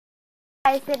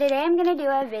Guys, so today I'm going to do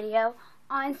a video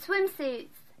on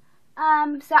swimsuits.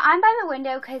 So I'm by the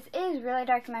window because it is really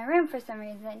dark in my room for some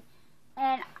reason.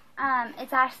 And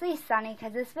it's actually sunny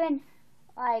because it's been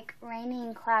like rainy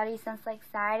and cloudy since like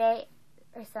Saturday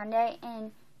or Sunday,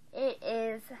 and it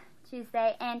is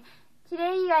Tuesday. And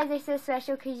today you guys are so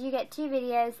special because you get two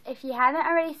videos. If you haven't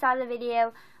already saw the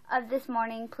video of this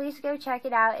morning, please go check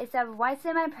it out. It's of what's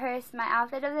in my purse, my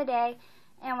outfit of the day,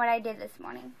 and what I did this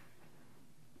morning.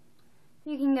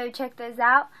 You can go check those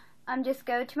out. Just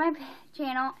go to my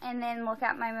channel and then look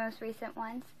at my most recent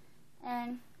ones.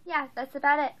 And yeah, that's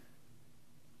about it.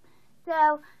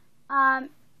 So, I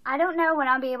don't know when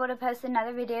I'll be able to post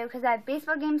another video because I have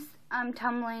baseball games,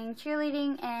 tumbling,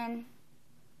 cheerleading, and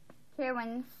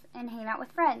Carowinds, and hanging out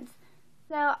with friends.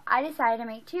 So I decided to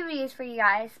make two videos for you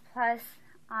guys. Plus,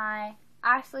 I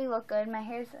actually look good. My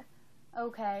hair's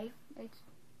okay.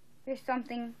 There's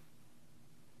something.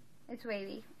 It's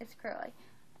wavy. It's curly.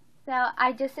 So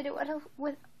I just did it with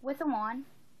a wand.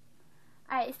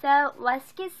 Alright, so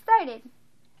let's get started.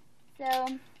 So,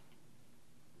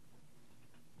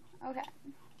 okay.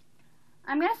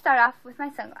 I'm going to start off with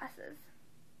my sunglasses.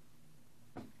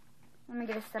 Let me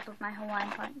get a sip of my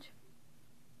Hawaiian punch.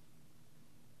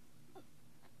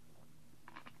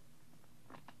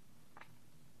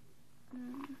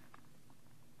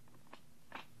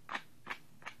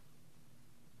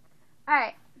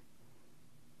 Alright.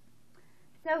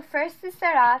 So first to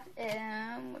start off,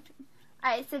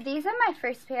 alright, so these are my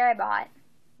first pair I bought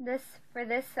for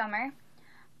this summer.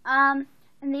 And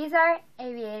these are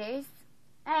aviators.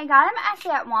 And I got them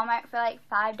actually at Walmart for like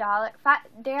 $5.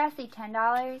 They're actually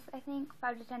 $10, I think,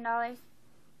 $5 to $10.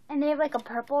 And they have like a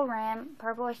purple rim,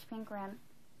 purplish pink rim.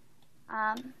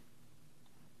 And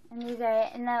these are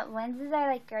it. And the lenses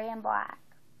are like gray and black.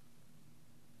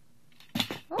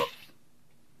 Oops.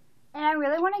 And I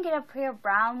really want to get a pair of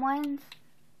brown ones,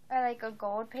 or like a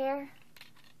gold pair.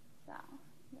 So,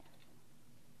 yeah.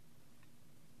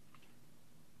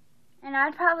 And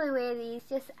I'd probably wear these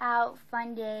just out,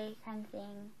 fun day kind of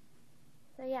thing.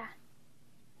 So, yeah.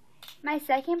 My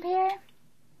second pair,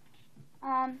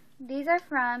 these are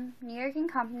from New York &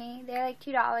 Company. They're like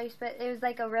 $2, but it was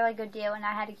like a really good deal, and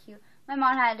I had a coupon. My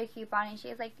mom had a coupon, and she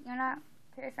was like, "You want a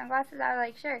pair of sunglasses?" I was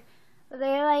like, "Sure." But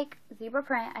they're like zebra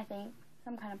print, I think.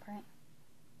 Some kind of print.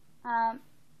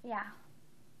 Yeah.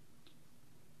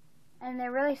 And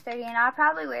they're really sturdy, and I'll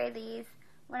probably wear these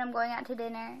when I'm going out to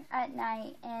dinner at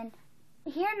night. And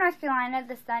here in North Carolina,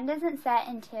 the sun doesn't set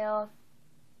until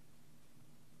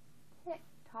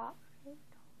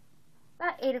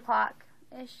about 8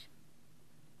 o'clock-ish.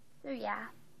 So, yeah.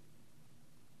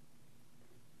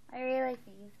 I really like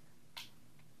these.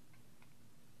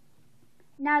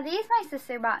 Now, these my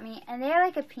sister bought me, and they're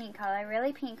like a pink color,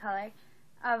 really pink color,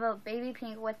 of a baby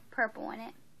pink with purple in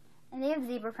it. And they have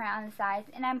zebra print on the sides.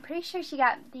 And I'm pretty sure she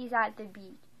got these at the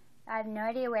beach. I have no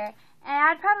idea where. And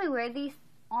I'd probably wear these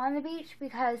on the beach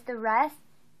because the rest,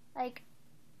 like,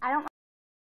 I don't want,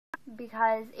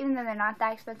 because even though they're not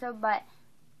that expensive, but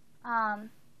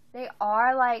they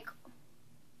are like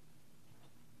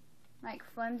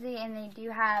flimsy, and they do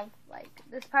have like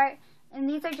this part. And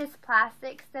these are just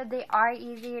plastic, so they are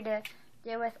easier to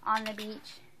deal with on the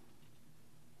beach.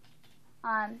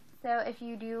 So if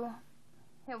you do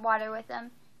hit water with them,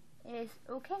 it is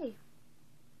okay.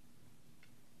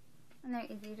 And they're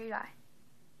easy to dry.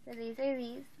 So these are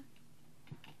these.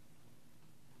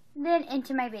 Then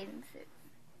into my bathing suits.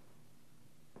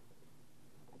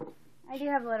 I do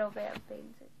have a little bit of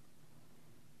bathing suits.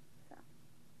 So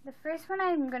the first one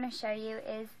I'm going to show you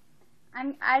is,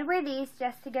 I'd wear these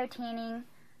just to go tanning,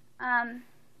 to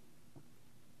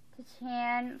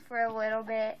tan for a little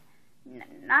bit.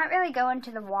 Not really go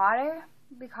into the water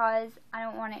because I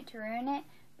don't want it to ruin it,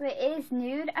 but it is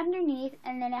nude underneath,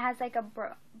 and then it has like a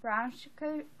brown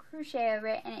crochet over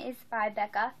it, and it is by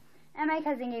Becca. And my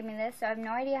cousin gave me this, so I have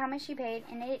no idea how much she paid,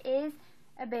 and it is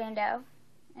a bandeau,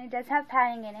 and it does have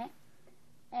padding in it,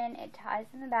 and it ties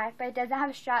in the back, but it doesn't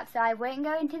have a strap, so I wouldn't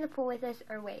go into the pool with this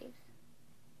or waves.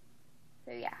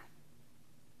 So yeah,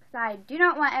 because I do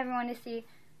not want everyone to see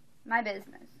my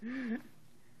business.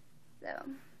 So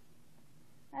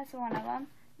that's one of them.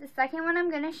 The second one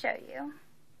I'm going to show you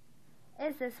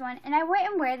is this one. And I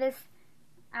wouldn't wear this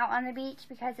out on the beach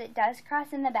because it does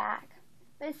cross in the back.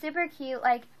 But it's super cute.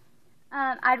 Like,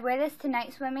 I'd wear this to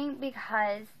night swimming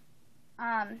because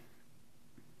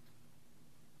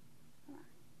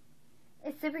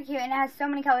it's super cute and it has so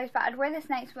many colors. But I'd wear this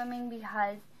night swimming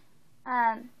because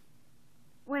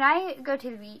when I go to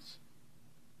the beach,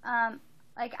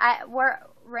 like we're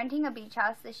renting a beach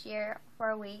house this year for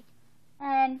a week.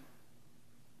 And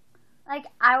like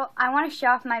I want to show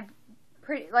off my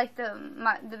pretty, like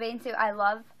the bathing suit I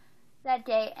love that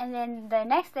day, and then the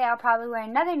next day I'll probably wear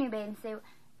another new bathing suit,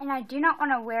 and I do not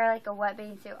want to wear like a wet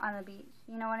bathing suit on the beach,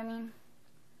 you know what I mean?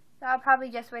 So I'll probably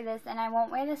just wear this, and I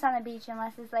won't wear this on the beach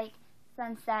unless it's like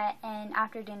sunset and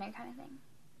after dinner kind of thing.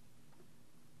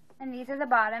 And these are the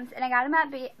bottoms, and I got them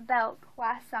at Belk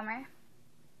last summer,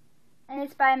 and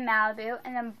it's by Malibu,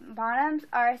 and the bottoms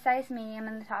are a size medium,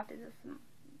 and the top is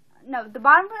the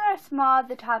bottoms are small,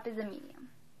 the top is a medium.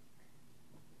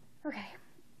 Okay,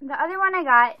 the other one I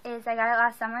got it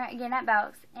last summer, again at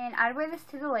Belk's, and I'd wear this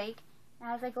to the lake. It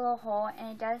has like a little hole, and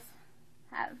it does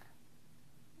have,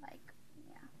 like,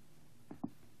 yeah.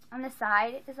 On the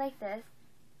side, it is like this,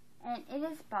 and it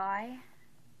is by,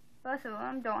 both of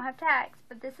them don't have tags,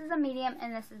 but this is a medium,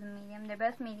 and this is a medium. They're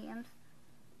both mediums,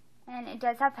 and it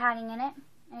does have padding in it,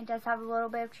 and it does have a little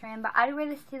bit of trim, but I'd wear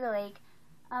this to the lake,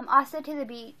 also to the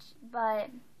beach, but,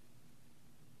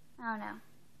 I don't know.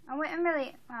 I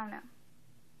don't know.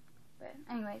 But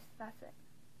anyways, that's it.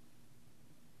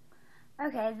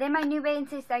 Okay, then my new bathing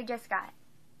suits I just got.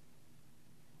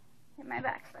 Hit my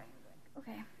back.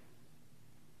 Okay.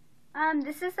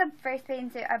 This is the first bathing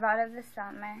suit I bought of the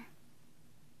summer.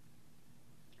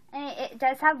 And it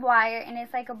does have wire, and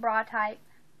it's like a bra type.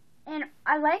 And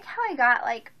I like how I got,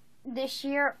 like, this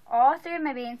year, all three of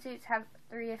my bathing suits have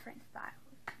 3 different styles.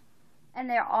 And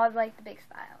they're all, like, the big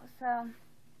styles. So,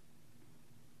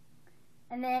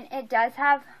 and then it does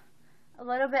have a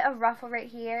little bit of ruffle right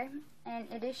here,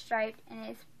 and it is striped, and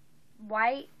it's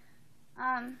white,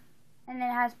 and then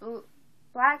it has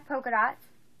black polka dots,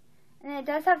 and it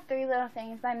does have 3 little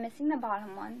things, but I'm missing the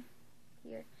bottom one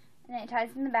here, and then it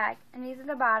ties in the back, and these are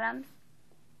the bottoms,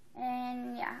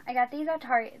 and yeah, I got these at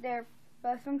Target. They're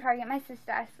both from Target. My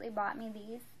sister actually bought me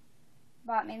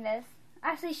this.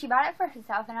 Actually, she bought it for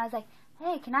herself, and I was like,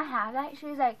 hey, can I have that? She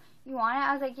was like, you want it?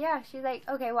 I was like, yeah. She's like,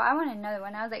 okay, well, I want another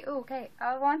one. I was like, oh, okay,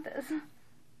 I want this.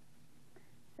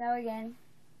 So again,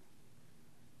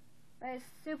 but it's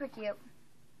super cute.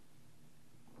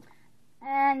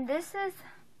 And this is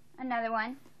another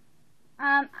one.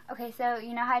 Okay, so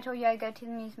you know how I told you I go to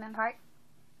the amusement park?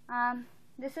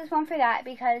 This is one for that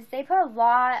because they put a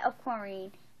lot of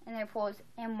chlorine in their pools,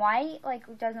 and white, like,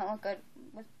 doesn't look good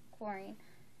with chlorine.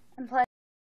 And plus,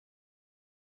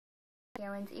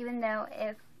 even though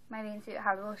if my bathing suit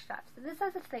had a little strap. So this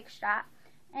has a thick strap,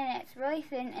 and it's really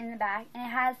thin in the back, and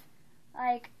it has,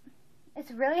 like,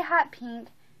 it's really hot pink,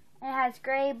 and it has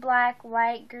gray, black,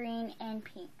 white, green, and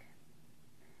pink.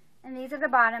 And these are the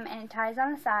bottom, and it ties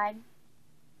on the side.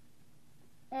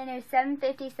 And it was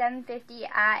 $7.50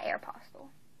 at Aeropostale.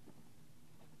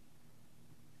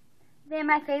 Then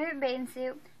my favorite bathing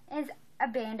suit is a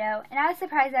bandeau, and I was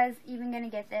surprised I was even going to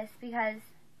get this because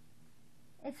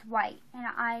it's white, and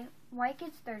white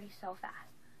gets dirty so fast.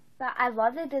 But I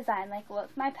love the design. Like, look,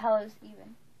 my pillows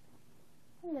even.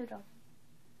 Hello, dog.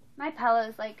 My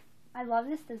pillows, like, I love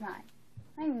this design.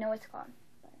 I don't even know what it's called,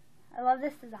 but I love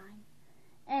this design.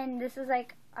 And this is,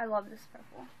 like, I love this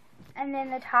purple. And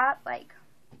then the top, like,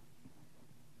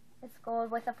 it's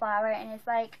gold with a flower, and it's,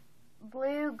 like,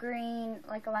 blue, green,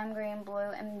 like a lime green, blue,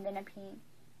 and then a pink.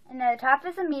 And the top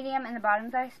is a medium, and the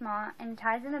bottoms are small, and it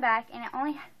ties in the back, and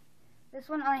this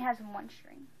one only has 1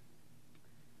 string.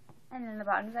 And then the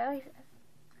bottoms are like this.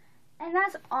 And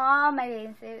that's all my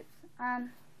bathing suits.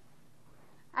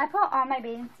 I put all my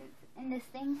bathing suits in this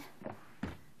thing.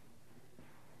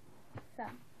 So,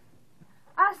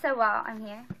 also while I'm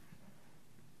here,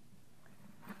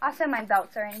 also my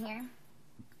belts are in here.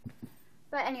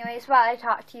 But anyways, while I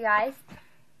talk to you guys,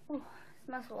 ooh, this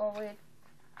smells a little weird.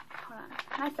 Hold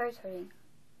on, my throat's hurting.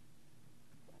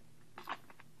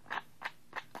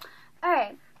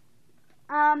 Alright,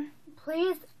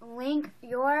 please link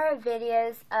your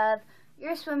videos of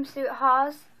your swimsuit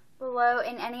hauls below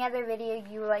in any other video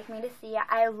you would like me to see.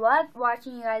 I love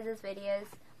watching you guys' videos.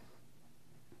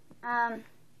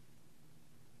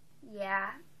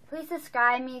 Yeah. Please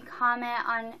subscribe me, comment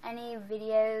on any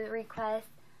video requests.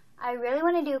 I really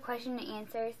want to do a question and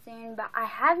answer soon, but I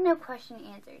have no question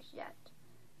and answers yet.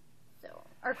 So,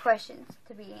 or questions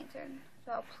to be answered.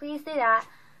 So please do that.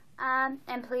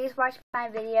 And please watch my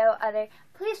video.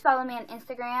 Please follow me on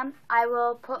Instagram. I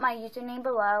will put my username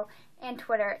below, and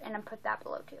Twitter, and I'll put that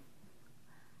below too.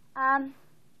 I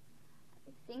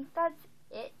think that's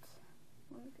it.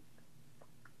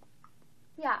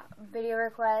 Yeah, video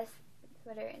requests,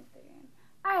 Twitter, Instagram.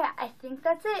 Alright, I think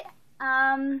that's it.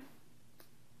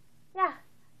 Yeah.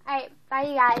 Alright, bye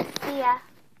you guys. See ya.